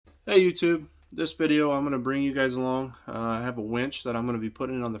Hey YouTube, this video I'm going to bring you guys along. I have a winch that I'm going to be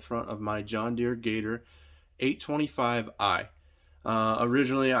putting on the front of my John Deere Gator 825i.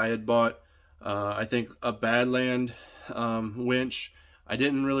 Originally I had bought I think a Badland winch. I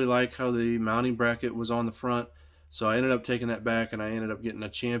didn't really like how the mounting bracket was on the front, so I ended up taking that back and I ended up getting a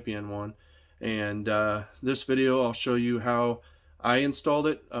Champion one. And this video I'll show you how I installed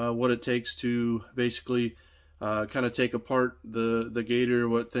it, what it takes to basically kind of take apart the Gator,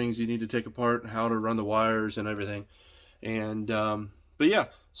 what things you need to take apart, how to run the wires and everything. And but yeah,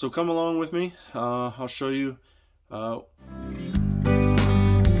 so come along with me. I'll show you.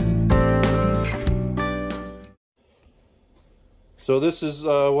 So this is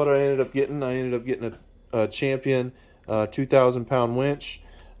what I ended up getting. I ended up getting a Champion 2,000 pound winch.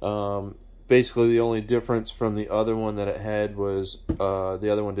 Basically the only difference from the other one that it had was the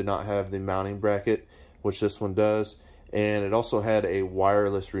other one did not have the mounting bracket, which this one does, and it also had a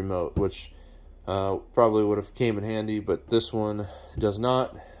wireless remote, which probably would have came in handy, but this one does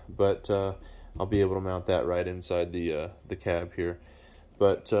not. But I'll be able to mount that right inside the cab here.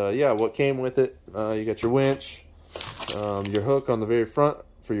 But yeah, what came with it, you got your winch, your hook on the very front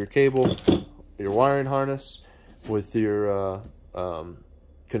for your cable, your wiring harness with your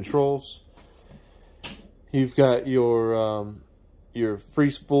controls. You've got your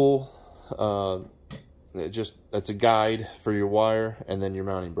free spool. It's a guide for your wire, and then your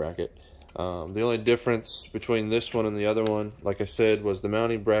mounting bracket. The only difference between this one and the other one, like I said, was the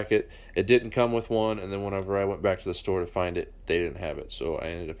mounting bracket. It didn't come with one, and then whenever I went back to the store to find it, they didn't have it, so I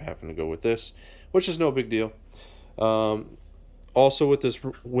ended up having to go with this, which is no big deal. Also with this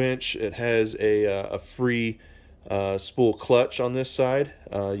winch, it has a free spool clutch on this side.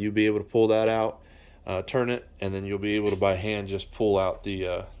 You'll be able to pull that out, turn it, and then you'll be able to by hand just pull out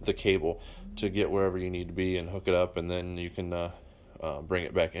the cable to get wherever you need to be and hook it up, and then you can bring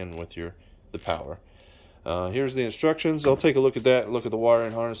it back in with the power. Here's the instructions. I'll take a look at that, look at the wire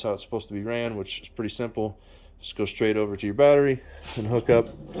and harness, how it's supposed to be ran, which is pretty simple. Just go straight over to your battery and hook up,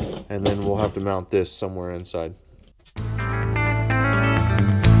 and then we'll have to mount this somewhere inside.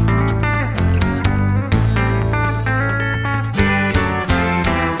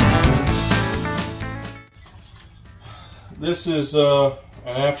 This is an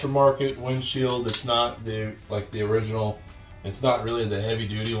aftermarket windshield. It's not the original. It's not really the heavy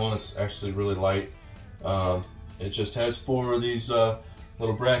duty one. It's actually really light. It just has four of these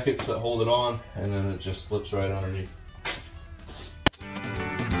little brackets that hold it on, and then it just slips right underneath.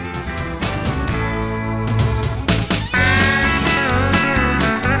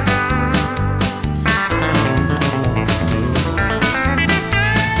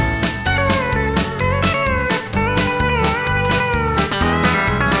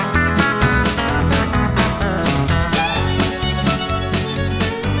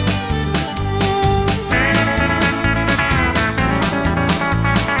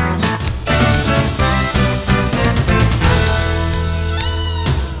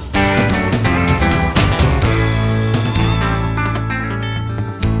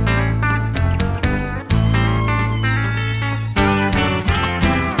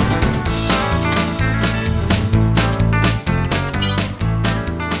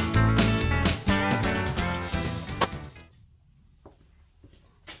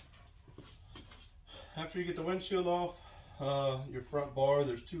 After you get the windshield off, your front bar,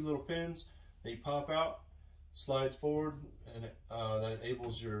 there's two little pins. They pop out, slides forward, and that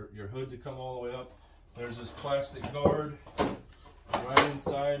enables your hood to come all the way up. There's this plastic guard right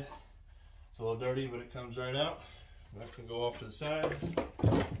inside. It's a little dirty, but it comes right out. That can go off to the side.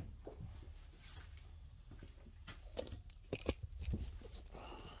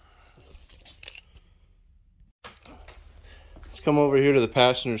 Let's come over here to the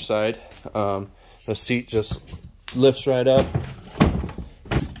passenger side. The seat just lifts right up.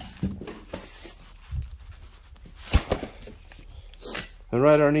 And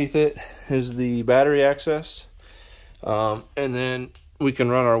right underneath it is the battery access. And then we can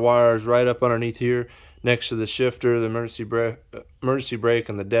run our wires right up underneath here next to the shifter, the emergency brake,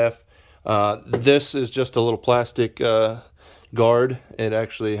 and the def. This is just a little plastic guard. It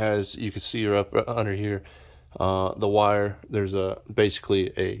actually has, you can see her up under here, the wire. There's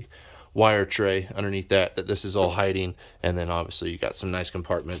basically a wire tray underneath that this is all hiding, and then obviously you got some nice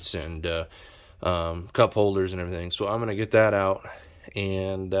compartments and cup holders and everything. So I'm going to get that out,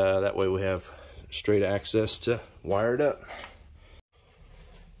 and that way we have straight access to wire it up.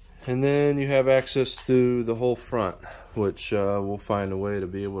 And then you have access to the whole front, which we'll find a way to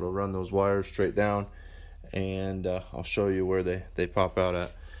be able to run those wires straight down, and I'll show you where they pop out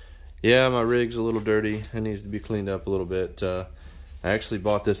at. Yeah, my rig's a little dirty. It needs to be cleaned up a little bit. I actually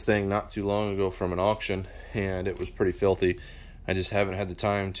bought this thing not too long ago from an auction, and it was pretty filthy. I just haven't had the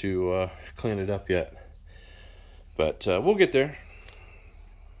time to clean it up yet. But we'll get there.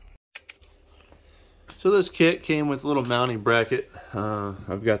 So this kit came with a little mounting bracket.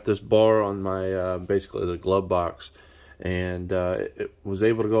 I've got this bar on my basically the glove box, and it was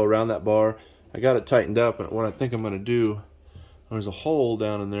able to go around that bar. I got it tightened up, and what I think I'm going to do, there's a hole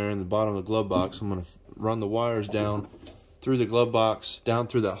down in there in the bottom of the glove box. I'm going to run the wires down through the glove box, down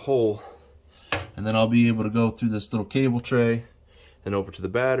through that hole, and then I'll be able to go through this little cable tray and over to the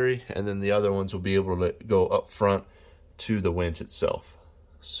battery, and then the other ones will be able to go up front to the winch itself.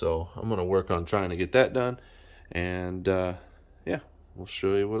 So I'm going to work on trying to get that done, and yeah, we'll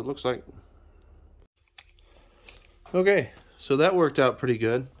show you what it looks like. Okay, so that worked out pretty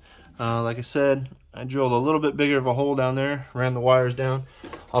good. Like I said, I drilled a little bit bigger of a hole down there, ran the wires down.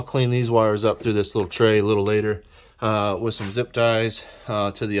 I'll clean these wires up through this little tray a little later with some zip ties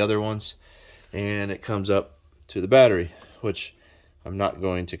to the other ones, and it comes up to the battery, which I'm not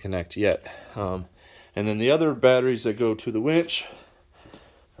going to connect yet. And then the other batteries that go to the winch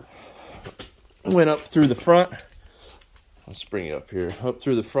went up through the front. Let's bring it up here. Up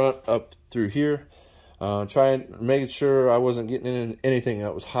through the front, up through here. Making sure I wasn't getting in anything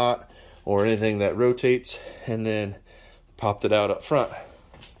that was hot or anything that rotates, and then popped it out up front.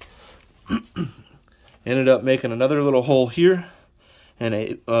 Ended up making another little hole here, and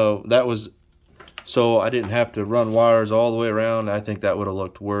that was so I didn't have to run wires all the way around. I think that would have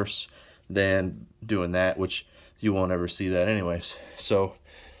looked worse than doing that, which you won't ever see that anyways. So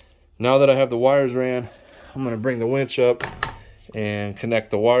now that I have the wires ran, I'm going to bring the winch up and connect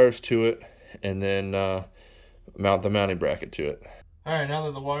the wires to it, and then mount the mounting bracket to it. All right, now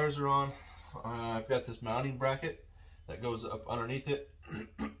that the wires are on, I've got this mounting bracket that goes up underneath it,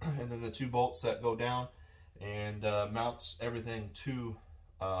 and then the 2 bolts that go down and mounts everything to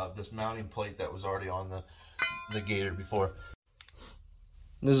this mounting plate that was already on the Gator before.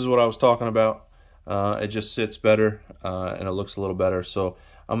 This is what I was talking about. It just sits better and it looks a little better. So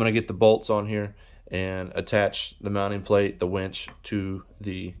I'm going to get the bolts on here and attach the mounting plate, the winch, to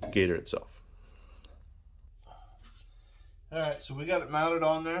the Gator itself. Alright, so we got it mounted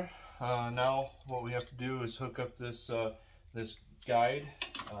on there. Now what we have to do is hook up this this guide.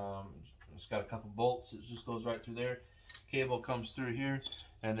 It's got a couple bolts. It just goes right through there. Cable comes through here,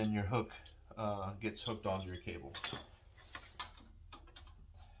 and then your hook gets hooked onto your cable.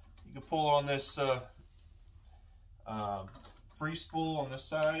 You can pull on this free spool on this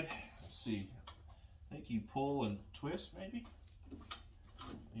side. Let's see. I think you pull and twist, maybe.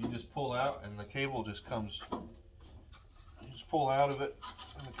 You just pull out, and the cable just comes. You just pull out of it,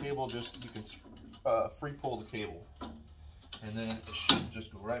 and the cable just, you can free pull the cable, and then it should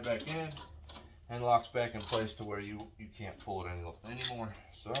just go right back in and locks back in place to where you can't pull it anymore.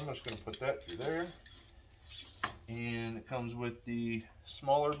 So I'm just going to put that through there, and it comes with the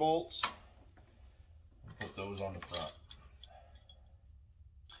smaller bolts. I'll put those on the front.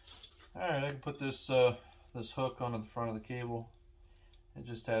 All right, I can put this this hook onto the front of the cable. It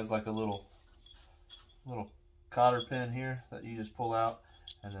just has like a little cotter pin here that you just pull out,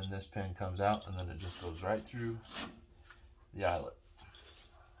 and then this pin comes out, and then it just goes right through the eyelet.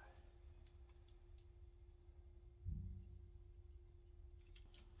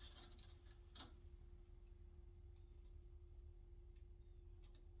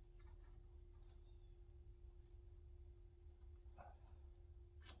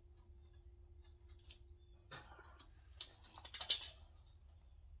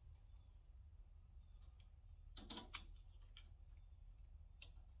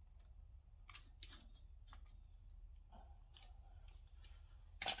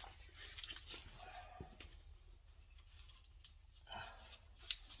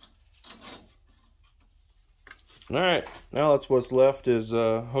 All right, now that's what's left is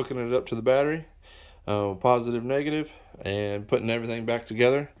hooking it up to the battery, positive, negative, and putting everything back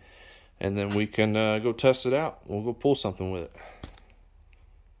together, and then we can go test it out. We'll go pull something with it.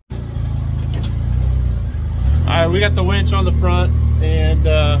 All right, we got the winch on the front, and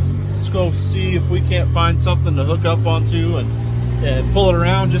let's go see if we can't find something to hook up onto and pull it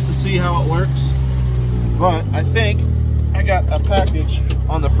around just to see how it works. But I think I got a package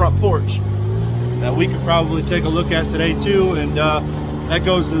on the front porch that we could probably take a look at today too, and that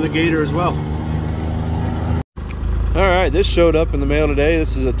goes to the Gator as well. All right, this showed up in the mail today.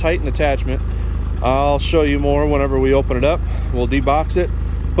 This is a Titan attachment. I'll show you more whenever we open it up. We'll debox it,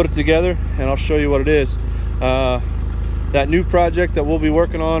 put it together, and I'll show you what it is. That new project that we'll be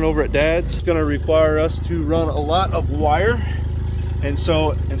working on over at Dad's is going to require us to run a lot of wire, and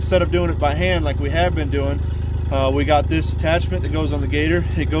so instead of doing it by hand like we have been doing, We got this attachment that goes on the Gator.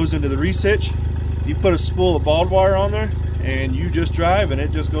 It goes into the reach. You put a spool of barbed wire on there, and you just drive, and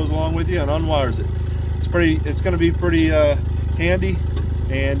it just goes along with you and unwires it. It's going to be pretty handy.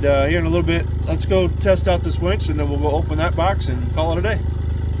 And here in a little bit, let's go test out this winch, and then we'll go open that box and call it a day.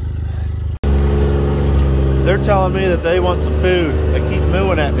 They're telling me that they want some food. They keep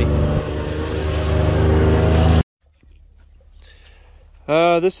mooing at me.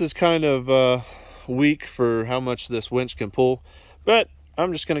 This is kind of weak for how much this winch can pull, but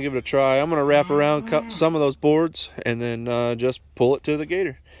I'm just going to give it a try. I'm going to wrap around some of those boards and then just pull it to the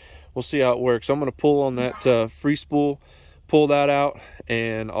Gator. We'll see how it works. I'm going to pull on that free spool, pull that out,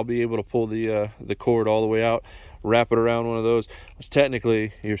 and I'll be able to pull the cord all the way out, wrap it around one of those. Because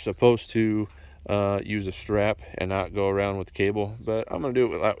technically, you're supposed to use a strap and not go around with the cable, but I'm going to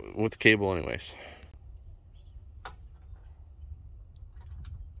do it with the cable anyways.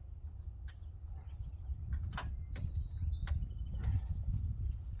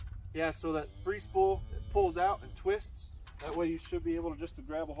 Yeah, so that free spool, it pulls out and twists. That way you should be able to just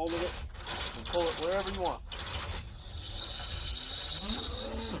grab a hold of it and pull it wherever you want.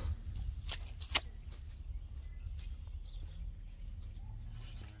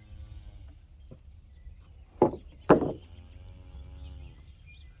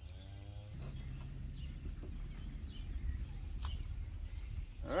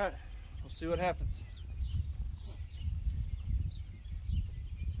 All right, we'll see what happens.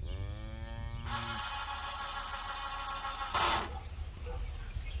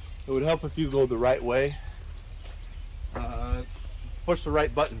 It would help if you go the right way. Push the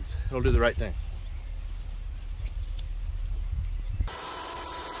right buttons. It'll do the right thing.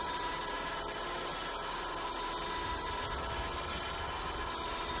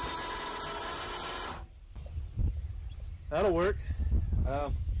 That'll work.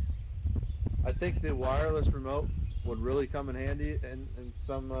 I think the wireless remote would really come in handy in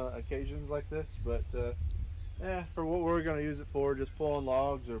some occasions like this, but for what we're going to use it for, just pulling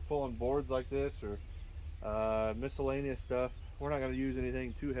logs or pulling boards like this or miscellaneous stuff, we're not going to use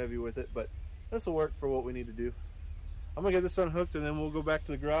anything too heavy with it, but this will work for what we need to do. I'm going to get this unhooked, and then we'll go back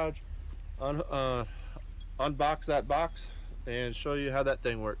to the garage, unbox that box, and show you how that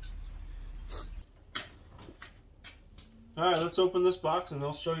thing works. All right, let's open this box, and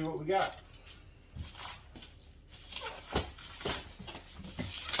I'll show you what we got.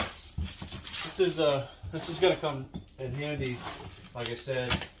 This is going to come in handy. Like I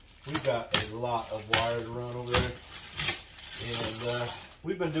said, we've got a lot of wire to run over there, and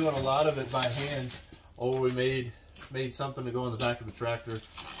we've been doing a lot of it by hand. Or we made something to go in the back of the tractor,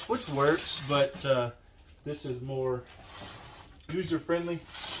 which works, but this is more user-friendly,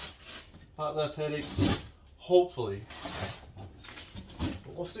 a lot less headache, hopefully.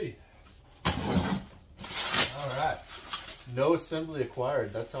 But we'll see. All right, no assembly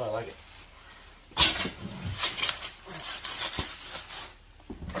acquired. That's how I like it.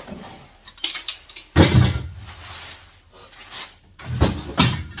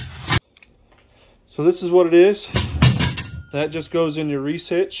 So this is what it is. That just goes in your reese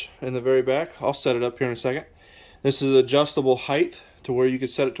hitch in the very back. I'll set it up here in a second. This is adjustable height to where you can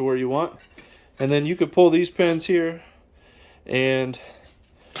set it to where you want. And then you could pull these pins here and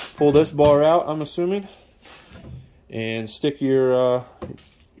pull this bar out, I'm assuming, and stick your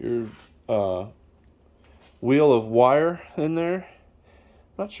wheel of wire in there.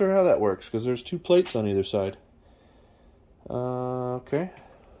 Not sure how that works because there's two plates on either side. Okay.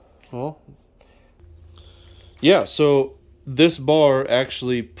 Well, yeah, so this bar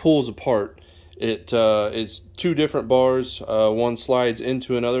actually pulls apart. It is two different bars. One slides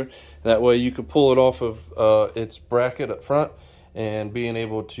into another. That way you can pull it off of its bracket up front and being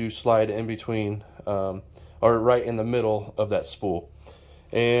able to slide in between or right in the middle of that spool.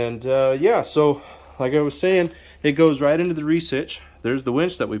 And yeah, so like I was saying, it goes right into the reese hitch. There's the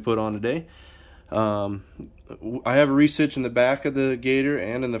winch that we put on today. I have a reese hitch in the back of the Gator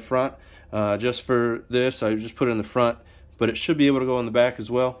and in the front. Just for this, I just put it in the front, but it should be able to go in the back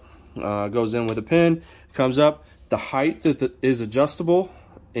as well. Goes in with a pin, comes up. The height is adjustable,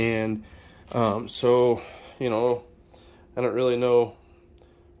 and so, you know, I don't really know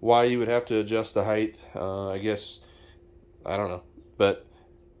why you would have to adjust the height. I guess, I don't know, but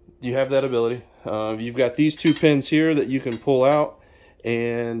you have that ability. You've got these two pins here that you can pull out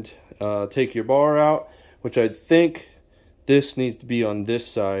and take your bar out, which I think this needs to be on this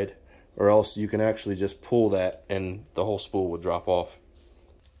side, or else you can actually just pull that and the whole spool would drop off.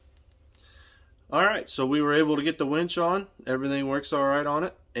 All right, so we were able to get the winch on. Everything works all right on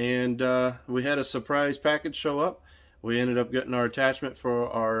it, and we had a surprise package show up. We ended up getting our attachment for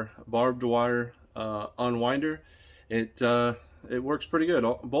our barbed wire unwinder. It works pretty good.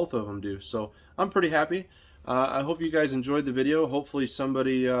 Both of them do. So I'm pretty happy. I hope you guys enjoyed the video. Hopefully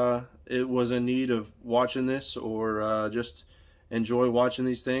somebody it was in need of watching this, or just enjoy watching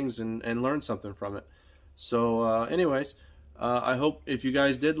these things and learn something from it. So anyways, I hope if you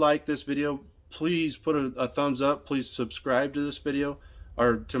guys did like this video, please put a thumbs up. Please subscribe to this video,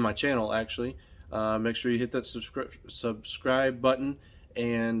 or to my channel actually. Make sure you hit that subscribe button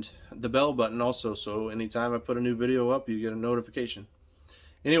and the bell button also, so anytime I put a new video up, you get a notification.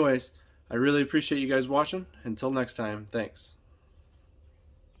 Anyways, I really appreciate you guys watching. Until next time, thanks.